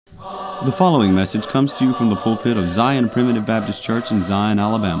The following message comes to you from the pulpit of Zion Primitive Baptist Church in Zion,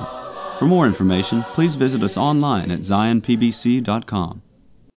 Alabama. For more information, please visit us online at zionpbc.com.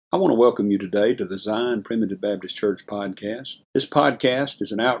 I want to welcome you today to the Zion Primitive Baptist Church podcast. This podcast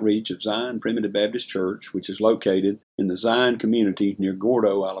is an outreach of Zion Primitive Baptist Church, which is located in the Zion community near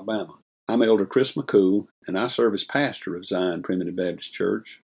Gordo, Alabama. I'm Elder Chris McCool, and I serve as pastor of Zion Primitive Baptist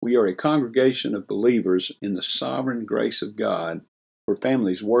Church. We are a congregation of believers in the sovereign grace of God, where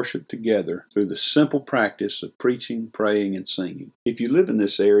families worship together through the simple practice of preaching, praying, and singing. If you live in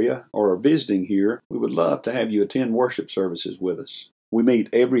this area or are visiting here, we would love to have you attend worship services with us. We meet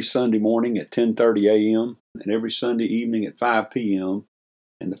every Sunday morning at 10:30 a.m. and every Sunday evening at 5 p.m.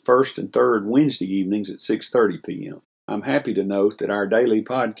 and the first and third Wednesday evenings at 6:30 p.m. I'm happy to note that our daily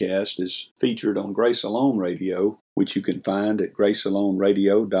podcast is featured on Grace Alone Radio, which you can find at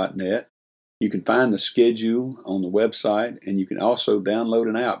gracealoneradio.net. You can find the schedule on the website, and you can also download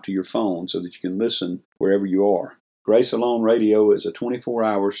an app to your phone so that you can listen wherever you are. Grace Alone Radio is a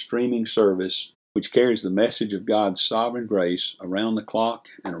 24-hour streaming service which carries the message of God's sovereign grace around the clock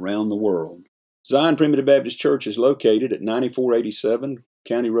and around the world. Zion Primitive Baptist Church is located at 9487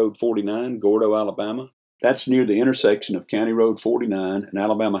 County Road 49, Gordo, Alabama. That's near the intersection of County Road 49 and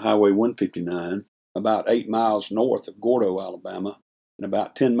Alabama Highway 159, about 8 miles north of Gordo, Alabama, and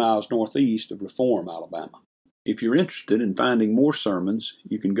about 10 miles northeast of Reform, Alabama. If you're interested in finding more sermons,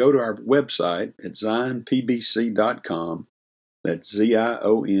 you can go to our website at zionpbc.com. That's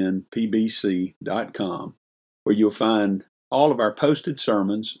zionpbc.com, where you'll find all of our posted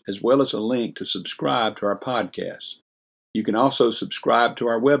sermons as well as a link to subscribe to our podcast. You can also subscribe to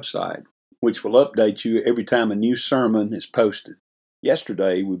our website, which will update you every time a new sermon is posted.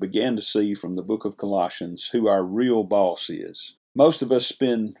 Yesterday, we began to see from the book of Colossians who our real boss is. Most of us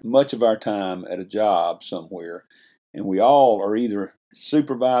spend much of our time at a job somewhere, and we all are either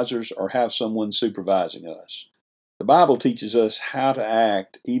supervisors or have someone supervising us. The Bible teaches us how to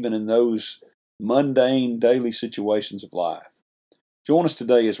act even in those mundane daily situations of life. Join us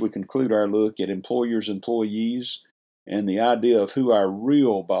today as we conclude our look at employers, employees, and the idea of who our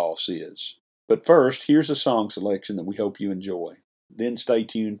real boss is. But first, here's a song selection that we hope you enjoy. Then stay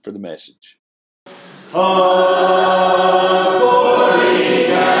tuned for the message.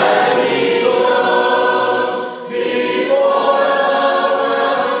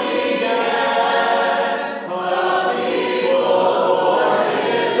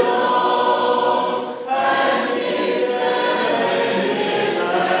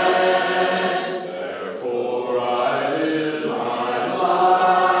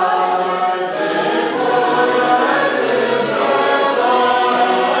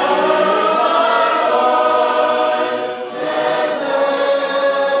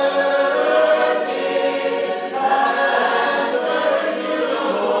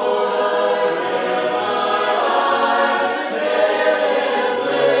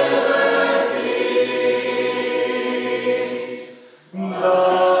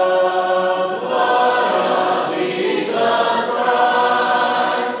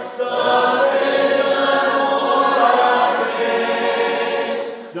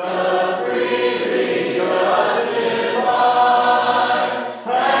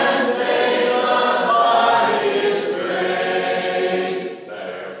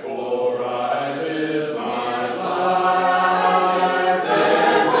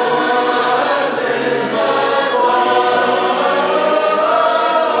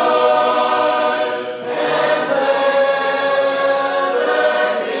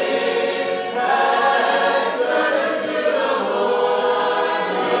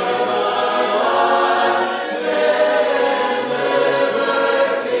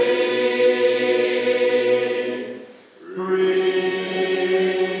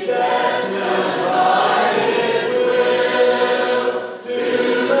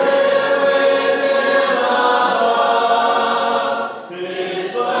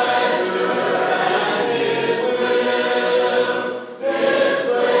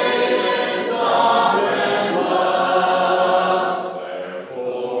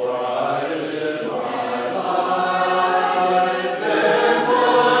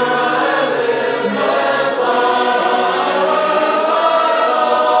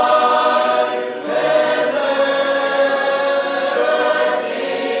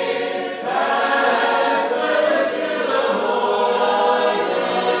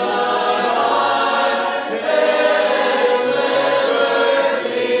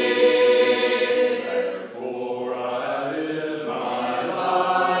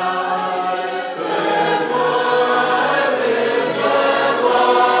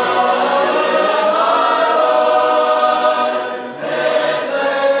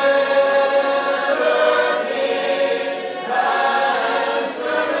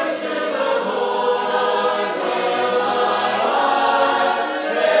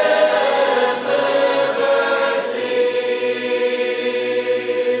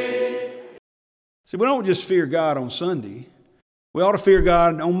 See, we don't just fear God on Sunday. We ought to fear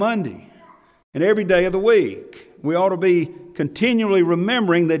God on Monday and every day of the week. We ought to be continually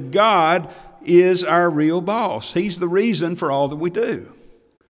remembering that God is our real boss. He's the reason for all that we do.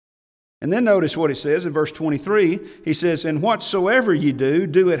 And then notice what it says in verse 23. He says, "And whatsoever ye do,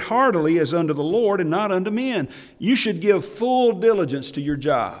 do it heartily as unto the Lord and not unto men." You should give full diligence to your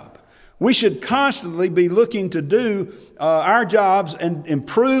job. We should constantly be looking to do our jobs and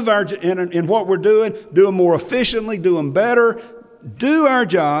improve in what we're doing, do them more efficiently, do them better. Do our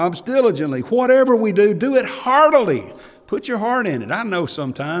jobs diligently. Whatever we do it heartily. Put your heart in it. I know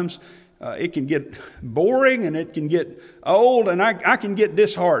sometimes it can get boring and it can get old, and I can get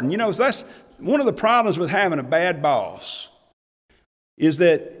disheartened. You know, that's one of the problems with having a bad boss, is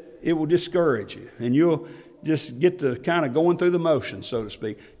that it will discourage you and you'll just get to kind of going through the motions, so to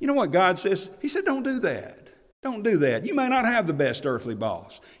speak. You know what God says? He said, don't do that. Don't do that. You may not have the best earthly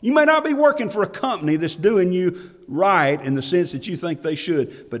boss. You may not be working for a company that's doing you right in the sense that you think they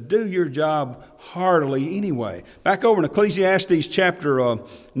should, but do your job heartily anyway. Back over in Ecclesiastes chapter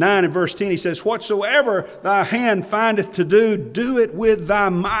 9 and verse 10, he says, "Whatsoever thy hand findeth to do, do it with thy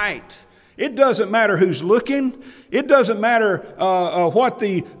might." It doesn't matter who's looking. It doesn't matter what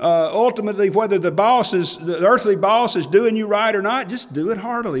ultimately whether the earthly boss is doing you right or not. Just do it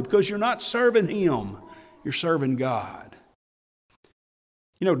heartily, because you're not serving him. You're serving God.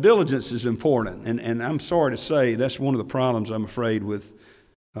 You know, diligence is important, and I'm sorry to say that's one of the problems, I'm afraid, with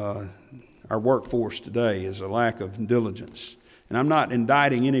our workforce today, is a lack of diligence. And I'm not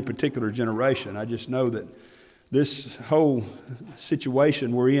indicting any particular generation. I just know that this whole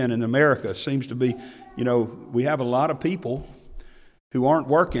situation we're in America seems to be, you know, we have a lot of people who aren't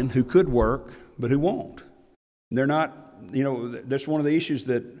working, who could work, but who won't. They're not, you know, that's one of the issues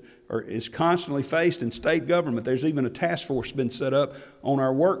that is constantly faced in state government. There's even a task force been set up on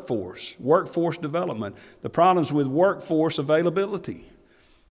our workforce development, the problems with workforce availability.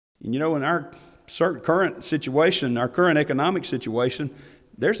 And you know, in our current situation, our current economic situation,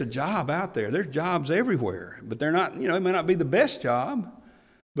 there's a job out there. There's jobs everywhere, but they're not, you know, it may not be the best job,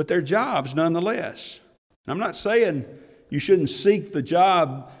 but they're jobs nonetheless. I'm not saying you shouldn't seek the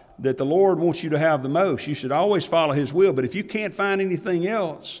job that the Lord wants you to have the most. You should always follow His will, but if you can't find anything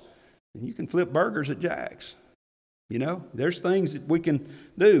else, then you can flip burgers at Jack's. You know, there's things that we can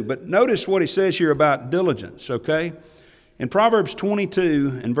do. But notice what he says here about diligence, okay? In Proverbs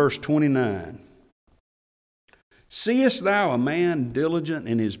 22 and verse 29, "Seest thou a man diligent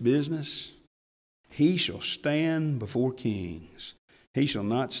in his business? He shall stand before kings. He shall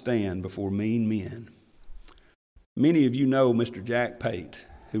not stand before mean men." Many of you know Mr. Jack Pate,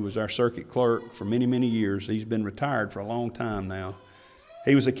 who was our circuit clerk for many, many years. He's been retired for a long time now.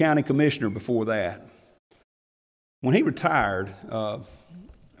 He was a county commissioner before that. When he retired,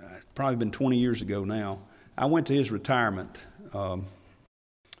 probably been 20 years ago now, I went to his retirement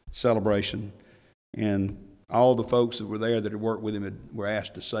celebration, and all the folks that were there that had worked with him were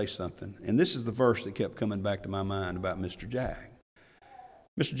asked to say something. And this is the verse that kept coming back to my mind about Mr. Jack.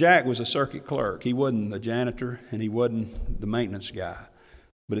 Mr. Jack was a circuit clerk. He wasn't a janitor, and he wasn't the maintenance guy.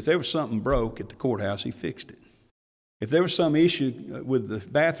 But if there was something broke at the courthouse, he fixed it. If there was some issue with the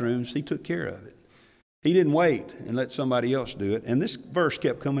bathrooms, he took care of it. He didn't wait and let somebody else do it. And this verse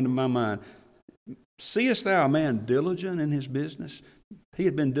kept coming to my mind. "Seest thou a man diligent in his business?" He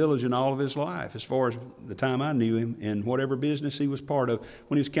had been diligent all of his life, as far as the time I knew him, in whatever business he was part of.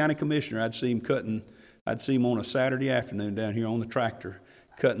 When he was county commissioner, I'd see him on a Saturday afternoon down here on the tractor,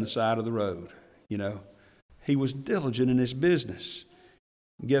 cutting the side of the road. You know, he was diligent in his business.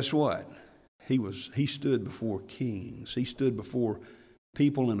 And guess what? He stood before kings. He stood before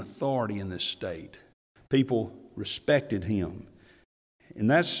people in authority in this state. People respected him. And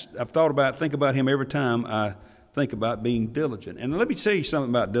think about him every time I think about being diligent. And let me tell you something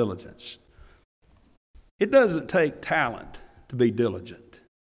about diligence. It doesn't take talent to be diligent.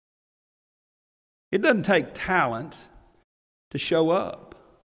 It doesn't take talent to show up.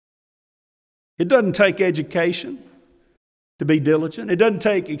 It doesn't take education to be diligent. It doesn't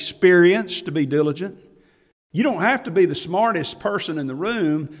take experience to be diligent. You don't have to be the smartest person in the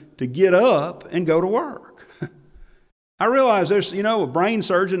room to get up and go to work. I realize a brain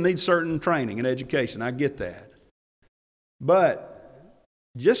surgeon needs certain training and education. I get that. But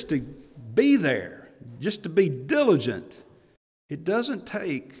just to be there, just to be diligent, it doesn't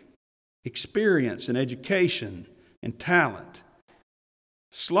take experience and education and talent.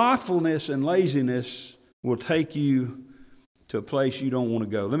 Slothfulness and laziness will take you to a place you don't want to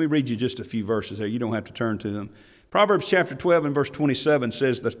go. Let me read you just a few verses there. You don't have to turn to them. Proverbs chapter 12 and verse 27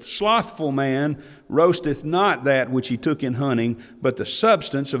 says, "The slothful man roasteth not that which he took in hunting, but the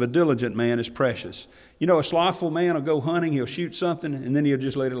substance of a diligent man is precious." You know, a slothful man will go hunting, he'll shoot something, and then he'll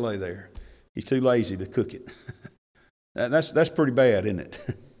just let it lay there. He's too lazy to cook it. That's pretty bad, isn't it?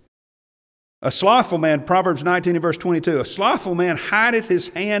 A slothful man, Proverbs 19 and verse 22, "A slothful man hideth his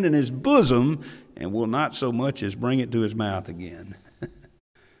hand in his bosom, and will not so much as bring it to his mouth again."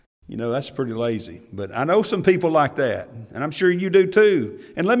 You know, that's pretty lazy. But I know some people like that, and I'm sure you do too.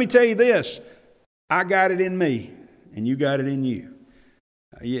 And let me tell you this, I got it in me, and you got it in you.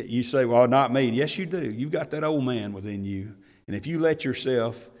 You say, "Well, not me." Yes, you do. You've got that old man within you. And if you let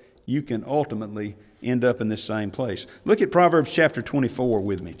yourself, you can ultimately end up in this same place. Look at Proverbs chapter 24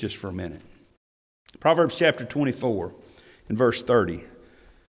 with me just for a minute. Proverbs chapter 24 and verse 30.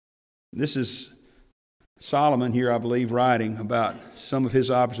 This is Solomon here, I believe, writing about some of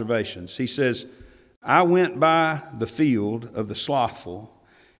his observations. He says, "I went by the field of the slothful,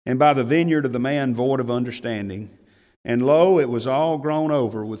 and by the vineyard of the man void of understanding. And lo, it was all grown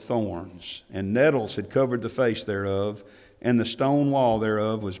over with thorns, and nettles had covered the face thereof, and the stone wall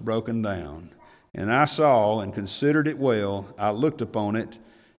thereof was broken down. And I saw and considered it well. I looked upon it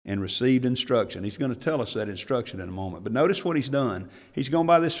and received instruction." He's going to tell us that instruction in a moment. But notice what he's done. He's gone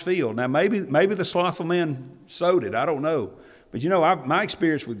by this field. Now, maybe the slothful man sowed it. I don't know. But you know, my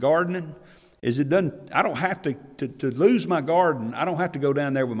experience with gardening is I don't have to lose my garden. I don't have to go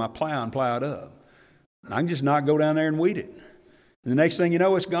down there with my plow and plow it up. I can just not go down there and weed it. And the next thing you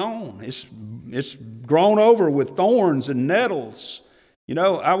know, it's gone. It's grown over with thorns and nettles. You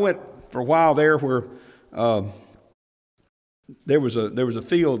know, I went for a while there where there was a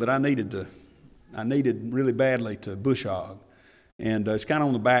field that I needed really badly to bush hog, and it's kind of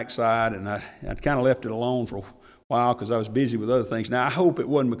on the backside, and I'd kind of left it alone for a while because I was busy with other things. Now I hope it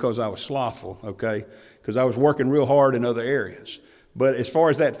wasn't because I was slothful, okay? Because I was working real hard in other areas. But as far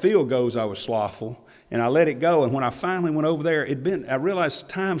as that field goes, I was slothful, and I let it go. And when I finally went over there, I realized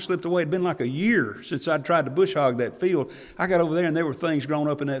time slipped away. It'd been like a year since I'd tried to bush hog that field. I got over there, and there were things grown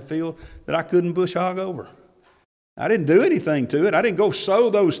up in that field that I couldn't bush hog over. I didn't do anything to it. I didn't go sow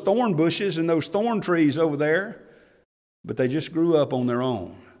those thorn bushes and those thorn trees over there, but they just grew up on their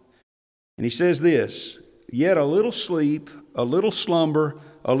own. And he says this, "Yet a little sleep, a little slumber,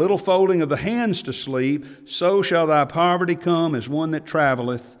 a little folding of the hands to sleep, so shall thy poverty come as one that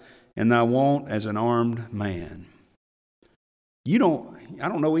traveleth, and thy want as an armed man." I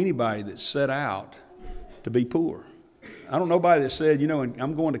don't know anybody that set out to be poor. I don't know nobody that said,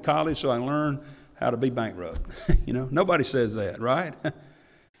 I'm going to college so I can learn how to be bankrupt. Nobody says that, right?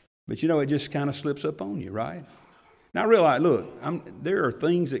 But it just kind of slips up on you, right? Now I realize, look, there are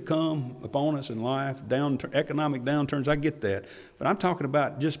things that come upon us in life, economic downturns, I get that. But I'm talking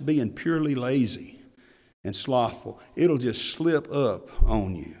about just being purely lazy and slothful. It'll just slip up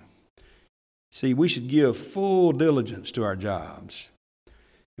on you. See, we should give full diligence to our jobs.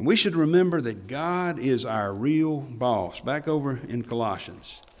 And we should remember that God is our real boss. Back over in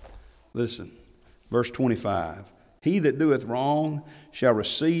Colossians. Listen. Verse 25, "He that doeth wrong shall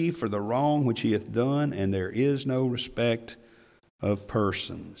receive for the wrong which he hath done, and there is no respect of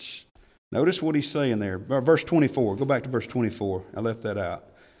persons." Notice what he's saying there. Verse 24, go back to verse 24. I left that out.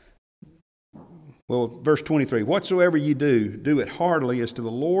 Well, verse 23, "Whatsoever ye do, do it heartily as to the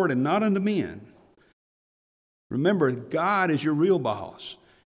Lord and not unto men." Remember, God is your real boss.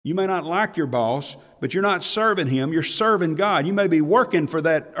 You may not like your boss, but you're not serving him. You're serving God. You may be working for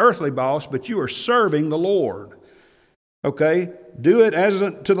that earthly boss, but you are serving the Lord. Okay? "Do it as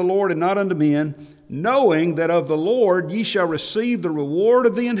to the Lord and not unto men, knowing that of the Lord ye shall receive the reward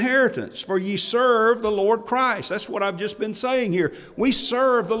of the inheritance, for ye serve the Lord Christ." That's what I've just been saying here. We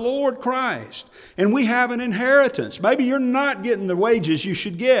serve the Lord Christ, and we have an inheritance. Maybe you're not getting the wages you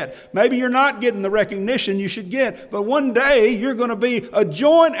should get. Maybe you're not getting the recognition you should get, but one day you're going to be a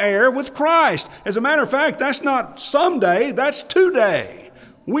joint heir with Christ. As a matter of fact, that's not someday, that's today.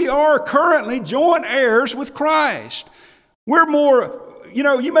 We are currently joint heirs with Christ. We're more...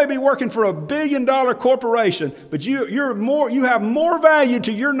 you may be working for $1 billion corporation, but you have more value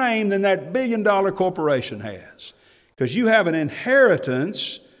to your name than that $1 billion corporation has, because you have an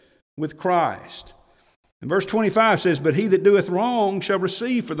inheritance with Christ. And verse 25 says, "But he that doeth wrong shall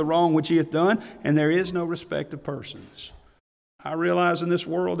receive for the wrong which he hath done, and there is no respect of persons." I realize in this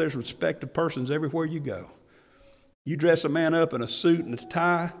world there's respect of persons everywhere you go. You dress a man up in a suit and a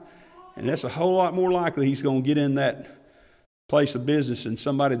tie, and that's a whole lot more likely he's going to get in that place of business than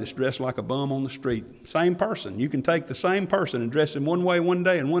somebody that's dressed like a bum on the street. Same person. You can take the same person and dress him one way one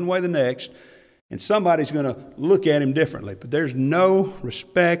day and one way the next, and somebody's going to look at him differently. But there's no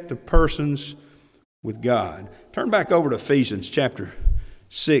respect of persons with God. Turn back over to Ephesians chapter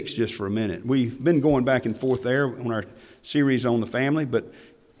 6 just for a minute. We've been going back and forth there on our series on the family, but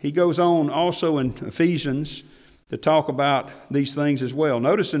he goes on also in Ephesians to talk about these things as well.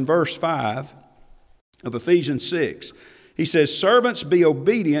 Notice in verse 5 of Ephesians 6, he says, "Servants, be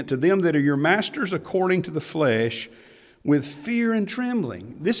obedient to them that are your masters according to the flesh, with fear and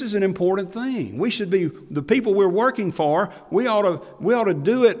trembling." This is an important thing. We should be, the people we're working for, we ought to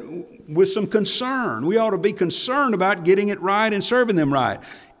do it with some concern. We ought to be concerned about getting it right and serving them right.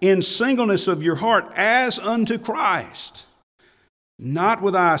 "In singleness of your heart as unto Christ, not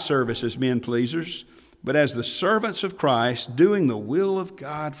with eye service as men pleasers, but as the servants of Christ, doing the will of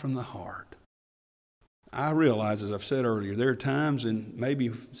God from the heart." I realize, as I've said earlier, there are times in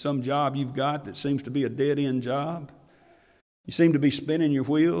maybe some job you've got that seems to be a dead-end job. You seem to be spinning your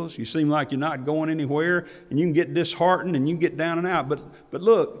wheels. You seem like you're not going anywhere, and you can get disheartened and you can get down and out. But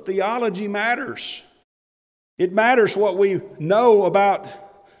look, theology matters. It matters what we know about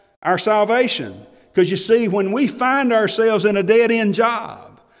our salvation. Because you see, when we find ourselves in a dead-end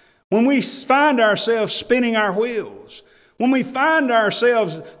job, when we find ourselves spinning our wheels, when we find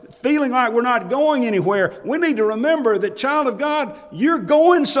ourselves feeling like we're not going anywhere, we need to remember that, child of God, you're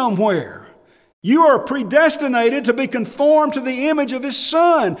going somewhere. You are predestinated to be conformed to the image of His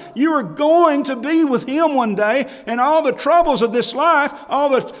Son. You are going to be with Him one day, and all the troubles of this life, all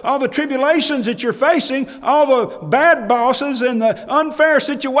the tribulations that you're facing, all the bad bosses and the unfair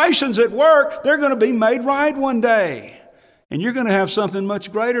situations at work, they're going to be made right one day. And you're going to have something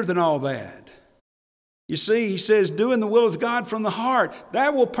much greater than all that. You see, he says, doing the will of God from the heart.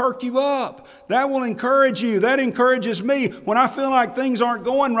 That will perk you up. That will encourage you. That encourages me. When I feel like things aren't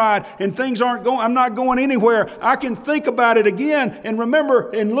going right and I'm not going anywhere, I can think about it again and remember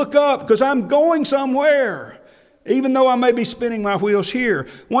and look up because I'm going somewhere. Even though I may be spinning my wheels here.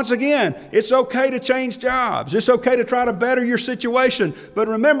 Once again, it's okay to change jobs. It's okay to try to better your situation. But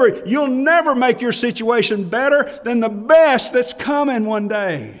remember, you'll never make your situation better than the best that's coming one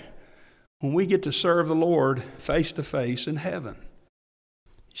day, when we get to serve the Lord face to face in heaven.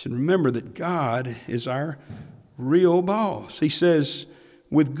 You should remember that God is our real boss. He says,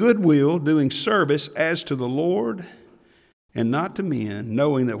 "With goodwill, doing service as to the Lord and not to men,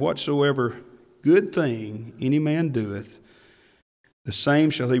 knowing that whatsoever good thing any man doeth, the same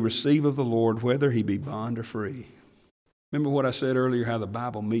shall he receive of the Lord, whether he be bond or free." Remember what I said earlier, how the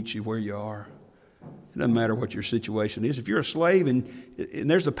Bible meets you where you are? It doesn't matter what your situation is. If you're a slave and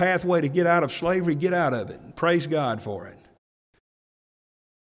there's a pathway to get out of slavery, get out of it. Praise God for it.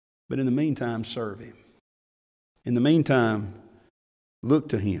 But in the meantime, serve Him. In the meantime, look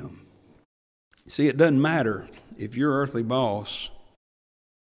to Him. See, it doesn't matter if your earthly boss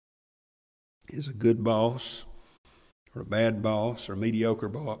is a good boss or a bad boss or a mediocre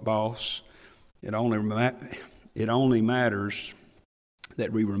boss. It only matters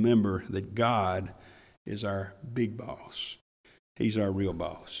that we remember that God is our big boss. He's our real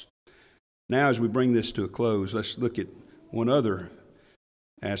boss. Now, as we bring this to a close, let's look at one other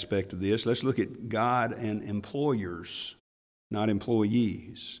aspect of this. Let's look at God and employers, not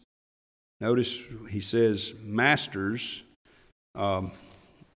employees. Notice he says, masters,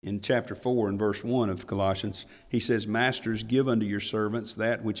 in chapter 4 and verse 1 of Colossians, he says, "Masters, give unto your servants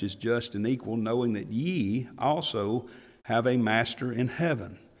that which is just and equal, knowing that ye also have a master in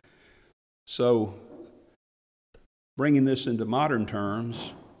heaven." So, bringing this into modern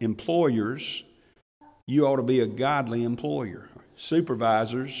terms, employers, you ought to be a godly employer.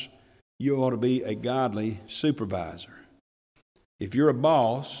 Supervisors, you ought to be a godly supervisor. If you're a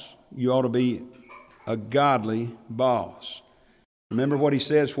boss, you ought to be a godly boss. Remember what he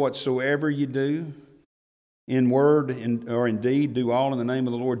says, "Whatsoever you do, in word or in deed, do all in the name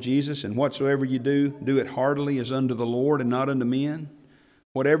of the Lord Jesus. And whatsoever you do, do it heartily as unto the Lord and not unto men."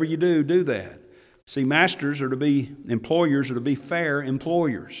 Whatever you do, do that. See, employers are to be fair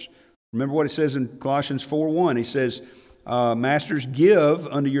employers. Remember what it says in Colossians 4:1. He says, "Masters, give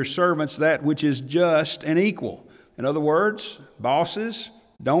unto your servants that which is just and equal." In other words, bosses,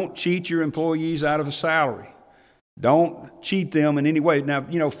 don't cheat your employees out of a salary. Don't cheat them in any way.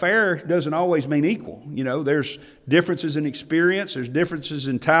 Now, fair doesn't always mean equal. There's differences in experience. There's differences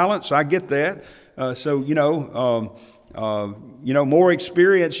in talents. I get that. More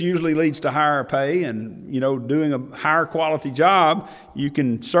experience usually leads to higher pay, and, doing a higher quality job, you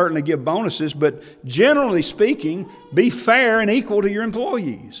can certainly give bonuses, but generally speaking, be fair and equal to your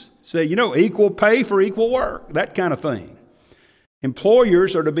employees. Say, equal pay for equal work, that kind of thing.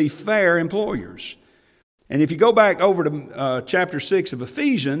 Employers are to be fair employers. And if you go back over to chapter 6 of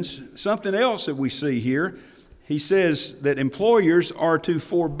Ephesians, something else that we see here, he says that employers are to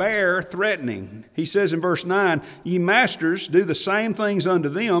forbear threatening. He says in verse 9, ye masters, do the same things unto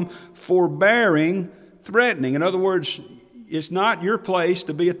them, forbearing threatening. In other words, it's not your place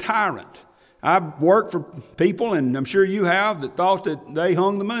to be a tyrant. I've worked for people, and I'm sure you have, that thought that they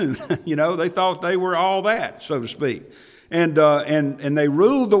hung the moon. They thought they were all that, so to speak. And they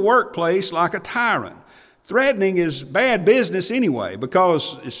ruled the workplace like a tyrant. Threatening is bad business anyway,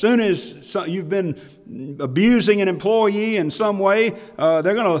 because as soon as you've been abusing an employee in some way, they're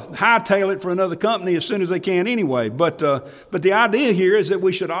going to hightail it for another company as soon as they can anyway. But the idea here is that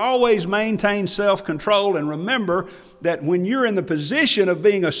we should always maintain self-control and remember that when you're in the position of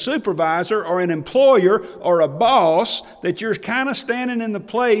being a supervisor or an employer or a boss, that you're kind of standing in the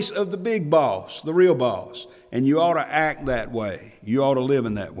place of the big boss, the real boss. And you ought to act that way. You ought to live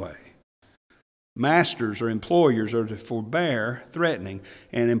in that way. Masters or employers are to forbear threatening.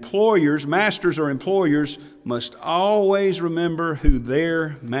 And masters or employers must always remember who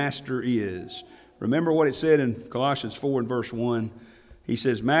their master is. Remember what it said in Colossians 4 and verse 1. He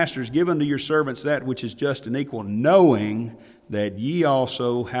says, masters, give unto your servants that which is just and equal, knowing that ye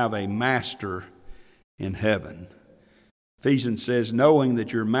also have a master in heaven. Ephesians says, knowing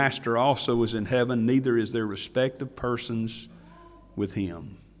that your master also is in heaven, neither is there respect of persons with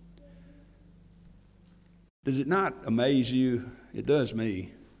him. Does it not amaze you? It does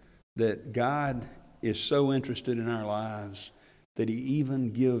me, that God is so interested in our lives that he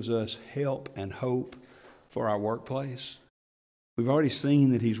even gives us help and hope for our workplace. We've already seen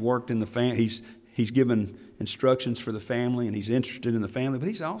that he's worked in the family. He's given instructions for the family, and he's interested in the family, but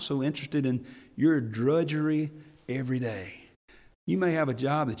he's also interested in your drudgery every day. You may have a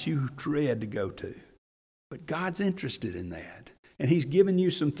job that you dread to go to, but God's interested in that. And he's given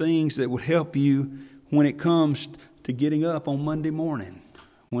you some things that would help you when it comes to getting up on Monday morning,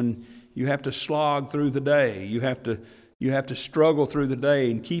 when you have to slog through the day, you have to struggle through the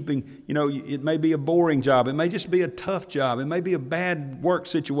day and keeping, it may be a boring job. It may just be a tough job. It may be a bad work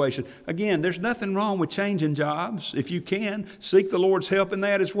situation. Again, there's nothing wrong with changing jobs. If you can, seek the Lord's help in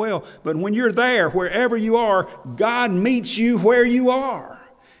that as well. But when you're there, wherever you are, God meets you where you are.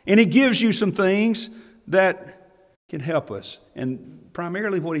 And he gives you some things that can help us. And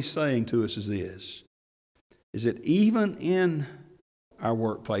primarily what he's saying to us is this, is that even in our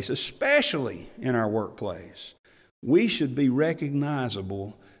workplace, especially in our workplace, we should be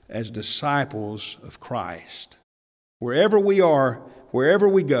recognizable as disciples of Christ. Wherever we are, wherever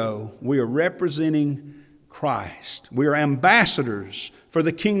we go, we are representing Christ. We are ambassadors for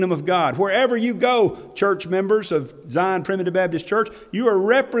the kingdom of God. Wherever you go, church members of Zion Primitive Baptist Church, you are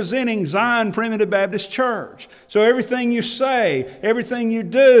representing Zion Primitive Baptist Church. So everything you say, everything you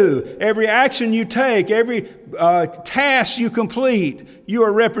do, every action you take, every task you complete, you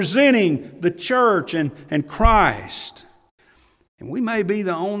are representing the church and Christ. And we may be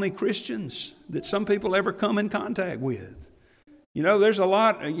the only Christians that some people ever come in contact with. There's a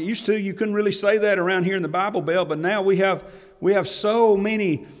lot. Used to, you couldn't really say that around here in the Bible Belt, but now we have so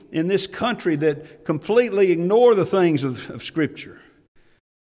many in this country that completely ignore the things of Scripture.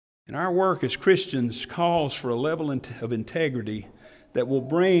 And our work as Christians calls for a level of integrity that will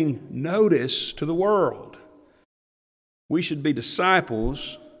bring notice to the world. We should be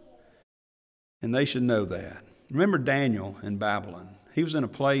disciples, and they should know that. Remember Daniel in Babylon. He was in a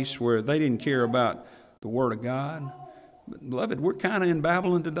place where they didn't care about the Word of God. But beloved, we're kind of in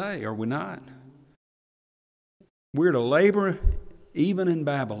Babylon today, are we not? We're to labor even in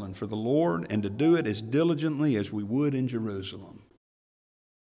Babylon for the Lord and to do it as diligently as we would in Jerusalem.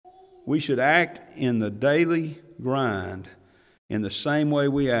 We should act in the daily grind in the same way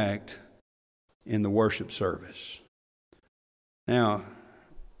we act in the worship service. Now,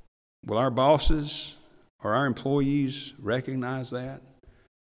 will our bosses or our employees recognize that?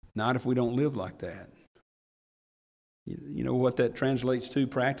 Not if we don't live like that. You know what that translates to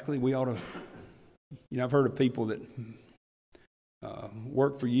practically? We ought to, I've heard of people that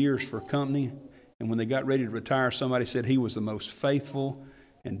worked for years for a company, and when they got ready to retire, somebody said he was the most faithful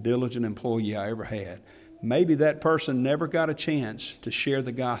and diligent employee I ever had. Maybe that person never got a chance to share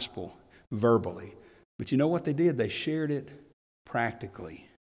the gospel verbally, but you know what they did? They shared it practically.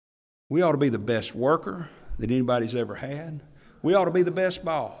 We ought to be the best worker that anybody's ever had. We ought to be the best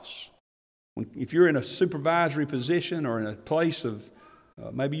boss. If you're in a supervisory position or in a place of,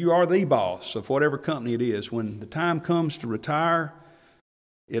 maybe you are the boss of whatever company it is, when the time comes to retire,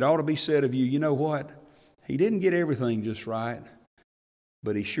 it ought to be said of you, you know what? He didn't get everything just right,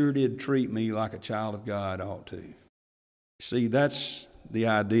 but he sure did treat me like a child of God ought to. See, that's the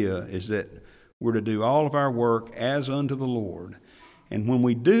idea, is that we're to do all of our work as unto the Lord. And when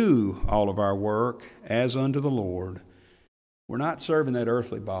we do all of our work as unto the Lord, we're not serving that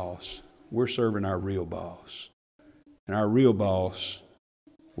earthly boss. We're serving our real boss. And our real boss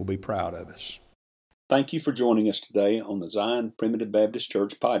will be proud of us. Thank you for joining us today on the Zion Primitive Baptist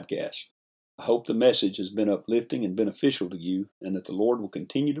Church podcast. I hope the message has been uplifting and beneficial to you, and that the Lord will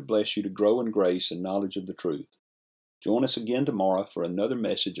continue to bless you to grow in grace and knowledge of the truth. Join us again tomorrow for another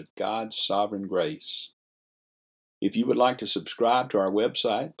message of God's sovereign grace. If you would like to subscribe to our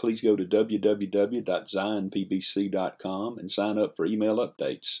website, please go to www.zionpbc.com and sign up for email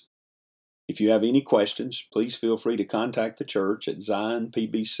updates. If you have any questions, please feel free to contact the church at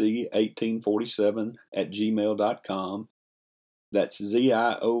zionpbc1847@gmail.com. That's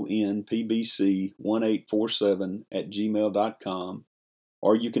zionpbc1847@gmail.com.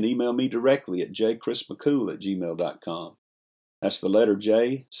 Or you can email me directly at jchrismccool@gmail.com. That's the letter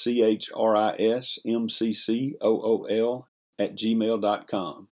J,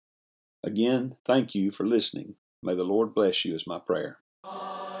 CHRISMCCOOL@gmail.com. Again, thank you for listening. May the Lord bless you is my prayer.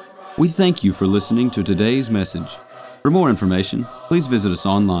 We thank you for listening to today's message. For more information, please visit us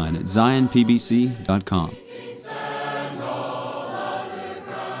online at zionpbc.com.